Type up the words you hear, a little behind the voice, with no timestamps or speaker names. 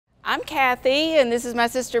I'm Kathy, and this is my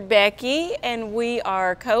sister Becky, and we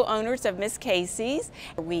are co-owners of Miss Cayce's.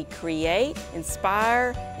 We create,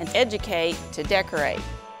 inspire, and educate to decorate.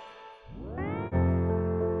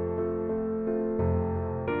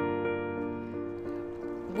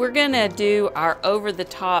 We're gonna do our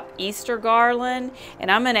over-the-top Easter garland, and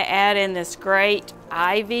I'm gonna add in this great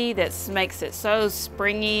ivy that makes it so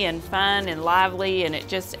springy and fun and lively, and it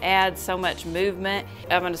just adds so much movement.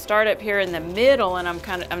 I'm gonna start up here in the middle, and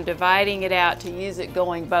I'm dividing it out to use it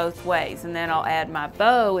going both ways, and then I'll add my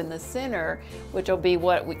bow in the center, which will be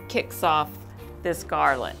what kicks off this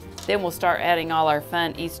garland. Then we'll start adding all our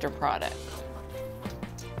fun Easter products.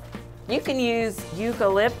 You can use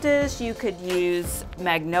eucalyptus, you could use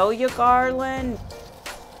magnolia garland.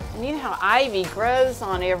 And you know how ivy grows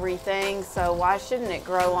on everything, so why shouldn't it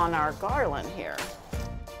grow on our garland here?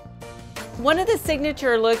 One of the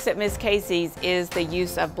signature looks at Miss Cayce's is the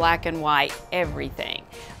use of black and white everything.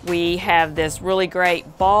 We have this really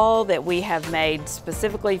great ball that we have made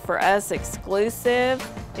specifically for us, exclusive.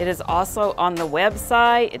 It is also on the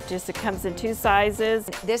website. It comes in 2 sizes.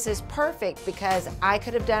 This is perfect because I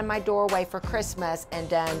could have done my doorway for Christmas and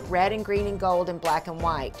done red and green and gold and black and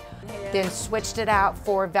white. Yeah. Then switched it out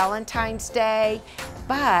for Valentine's Day,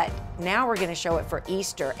 but now we're gonna show it for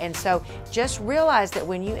Easter. And so just realize that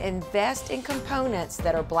when you invest in components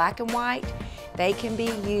that are black and white, they can be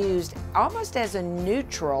used almost as a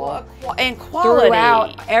neutral and quality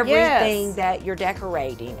throughout everything that you're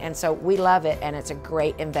decorating. And so we love it, and it's a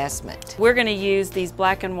great investment. We're going to use these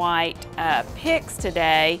black and white picks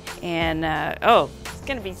today, and oh, it's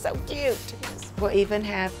going to be so cute. We'll even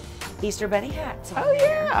have Easter bunny hats on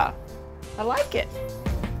there. Yeah, I like it.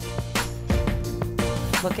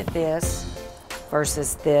 Look at this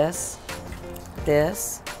versus this,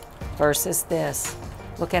 this versus this.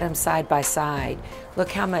 Look at them side by side.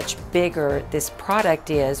 Look how much bigger this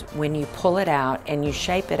product is when you pull it out and you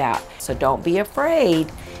shape it out. So don't be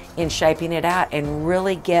afraid in shaping it out and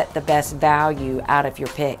really get the best value out of your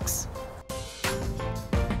picks.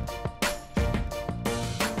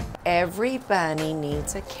 Every bunny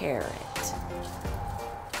needs a carrot.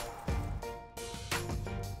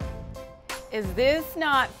 Is this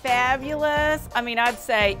not fabulous? I mean, I'd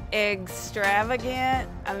say extravagant.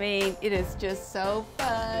 I mean, it is just so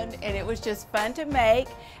fun, and it was just fun to make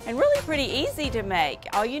and really pretty easy to make.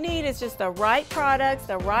 All you need is just the right products,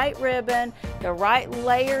 the right ribbon, the right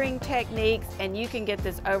layering techniques, and you can get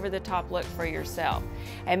this over-the-top look for yourself.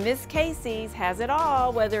 And Miss Cayce's has it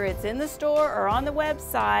all. Whether it's in the store or on the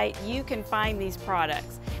website, you can find these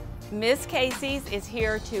products. Miss Cayce's is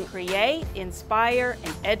here to create, inspire,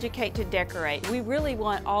 and educate to decorate. We really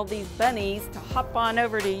want all these bunnies to hop on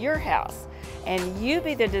over to your house, and you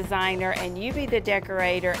be the designer, and you be the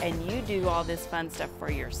decorator, and you do all this fun stuff for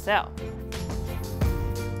yourself.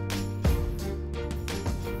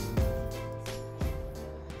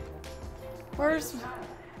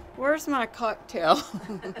 Where's my cocktail?